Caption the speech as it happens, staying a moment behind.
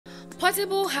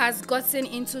Portable has gotten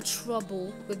into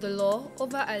trouble with the law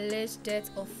over alleged debt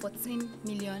of 14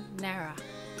 million naira.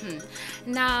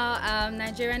 Now,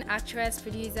 Nigerian actress,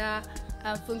 producer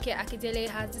Funke Akindele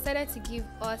has decided to give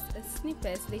us a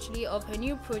snippet, literally, of her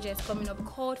new project coming up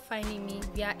called Finding Me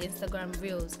via Instagram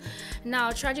Reels.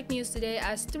 Now, tragic news today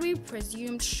as 3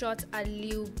 presumed shot at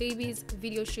Lil Baby's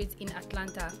video shoot in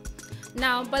Atlanta.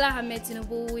 Now, Bola Ahmed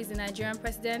Tinubu, who is the Nigerian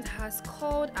president, has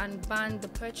called and banned the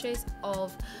purchase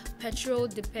of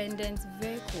petrol-dependent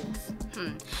vehicles.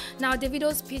 Now,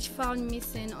 Davido's pitch found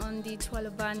missing on the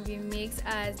Twaliban remix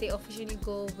as they officially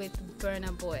go with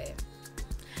Burna Boy.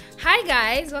 Hi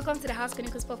guys, welcome to the House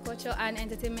Chronicles Pop Culture and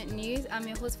Entertainment News. I'm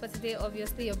your host for today,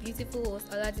 obviously your beautiful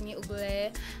host Oladini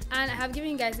Ugule, and I have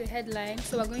given you guys a headline,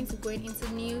 so we're going to go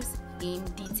into news in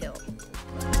detail.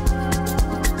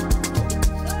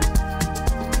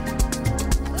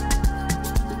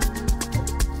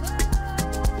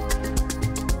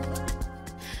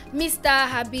 Mr.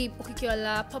 Habib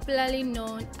Okikiola, popularly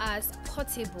known as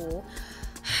Portable,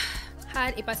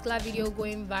 had a particular video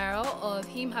going viral of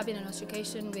him having an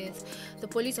altercation with the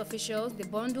police officials. They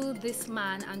bundled this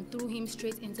man and threw him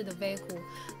straight into the vehicle.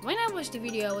 When I watched the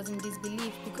video, I was in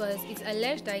disbelief because it's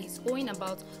alleged that he's owing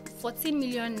about 14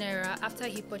 million naira after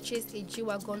he purchased a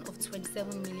G-Wagon of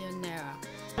 27 million naira.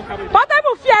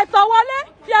 Portable fiesta wale,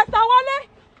 ma shele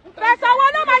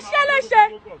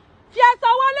fiesta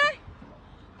wale.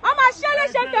 I'm a shele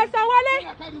fiesta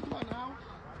wale.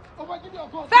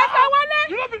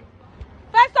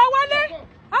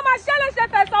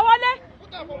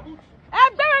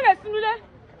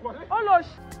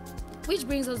 Which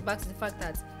brings us back to the fact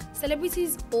that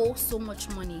celebrities owe so much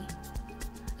money.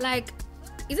 Like,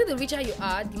 is it the richer you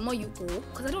are, the more you owe?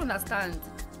 Because I don't understand.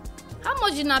 How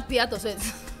much you not pay out of it?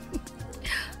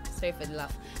 Sorry for the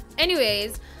laugh.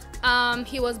 Anyways,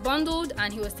 he was bundled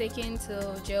and he was taken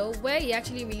to jail, where he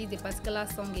actually released a particular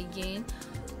song again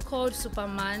called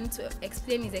Superman to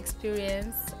explain his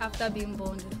experience after being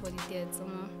bundled for the dead.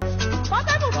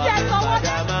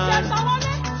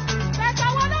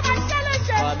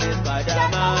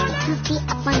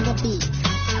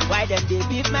 Why them they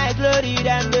beat my glory,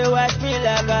 them they watch me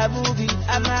like a movie.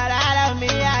 I'm not out of me,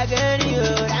 I get you.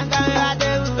 I'm coming out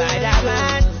there with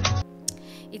Spider-Man.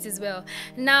 It is well.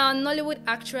 Now, Nollywood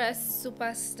actress,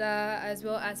 superstar, as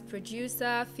well as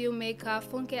producer, filmmaker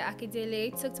Funke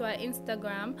Akindele took to her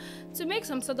Instagram to make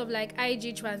some sort of like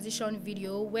IG transition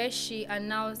video where she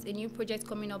announced a new project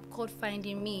coming up called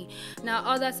Finding Me. Now,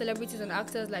 other celebrities and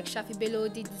actors like Shafi Bello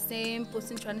did the same,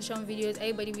 posting transition videos,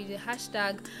 everybody with the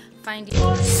hashtag Finding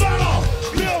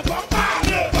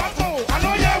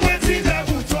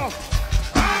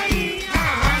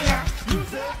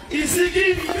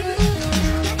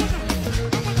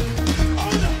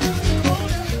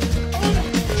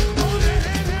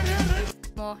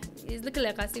It's looking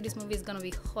like I see this movie is gonna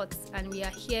be hot, and we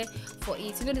are here for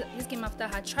it. You know, this came after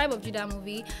her Tribe of Judah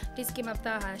movie. This came after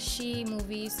her She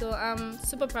movie. So I'm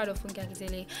super proud of Funke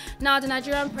Akindele. Now, the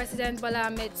Nigerian president Bola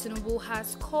Ahmed Tinubu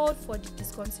has called for the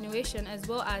discontinuation as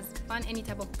well as ban any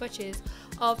type of purchase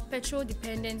of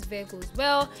petrol-dependent vehicles.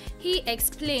 Well, he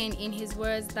explained in his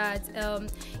words that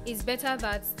it's better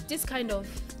that this kind of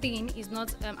thing is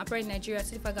not apparent in Nigeria,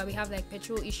 so the fact that we have like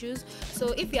petrol issues.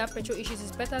 So if we have petrol issues,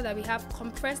 it's better that we have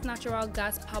compressed natural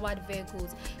gas powered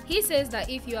vehicles. He says that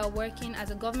if you are working as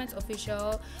a government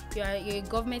official, you're a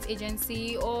government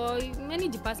agency or many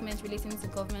departments relating to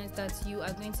government, that you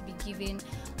are going to be given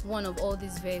one of all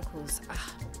these vehicles.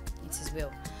 It is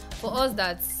well. For us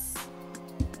that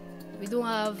we don't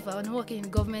have, we're not working in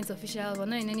government official, we're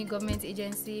not in any government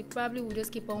agency, probably we'll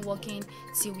just keep on working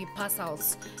till we pass out.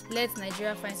 Let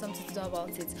Nigeria find something to do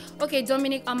about it. Okay,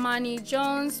 Dominic Amani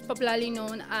Jones, popularly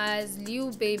known as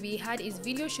Lil Baby, had his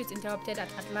video shoot interrupted at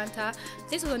Atlanta.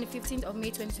 This was on the 15th of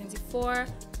May 2024,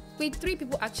 with 3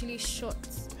 people actually shot.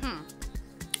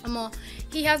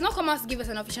 He has not come out to give us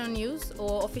an official news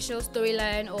or official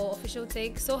storyline or official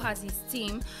take, so has his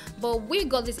team, but we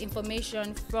got this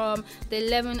information from the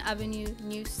 11th Avenue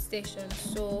news station.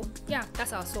 So yeah,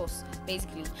 that's our source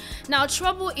basically. Now,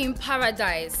 trouble in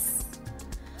paradise,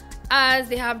 as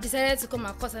they have decided to come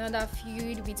across another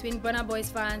feud between Burna Boy's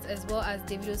fans as well as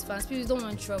Davido's fans. People don't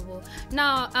want trouble.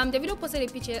 Now, Davido posted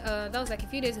a picture that was like a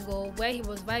few days ago where he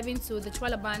was vibing to the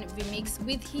Twaliban remix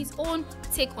with his own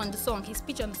take on the song, his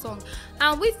speech on the song,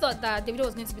 and we thought that Davido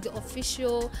was going to be the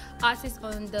official artist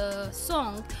on the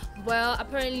song. Well,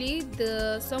 apparently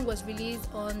the song was released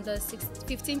on the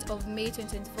 15th of May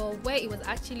 2024, where it was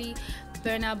actually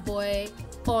Burna Boy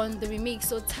on the remix.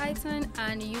 So Titan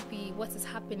and UP, what is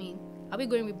happening? are we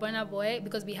going with Burna Boy?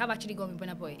 Because we have actually gone with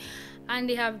Burna Boy, and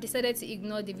they have decided to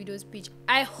ignore the video's pitch.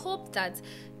 I hope that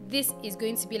this is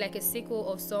going to be like a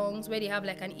sequel of songs where they have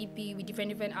like an EP with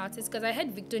different artists, because I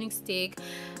heard Victoric's take,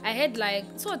 I heard like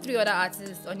 2 or 3 other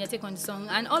artists on their take on the song,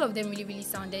 and all of them really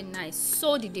sounded nice.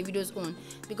 So did Davido's own,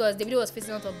 because Davido was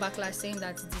facing a lot of backlash saying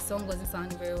that the song wasn't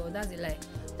sounding very well. That's a lie.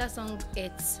 That song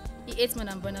ate more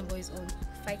than Burna Boy's own.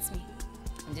 Fight me.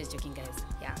 I'm just joking, guys.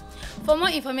 Yeah. For more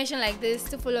information like this,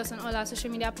 to follow us on all our social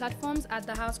media platforms at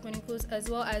The House Chronicles, as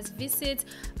well as visit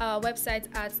our website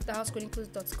at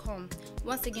thehousechronicles.com.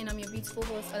 Once again, I'm your beautiful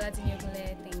host, Oladini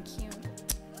Ogunle. Thank you.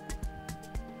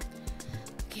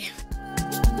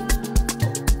 Okay.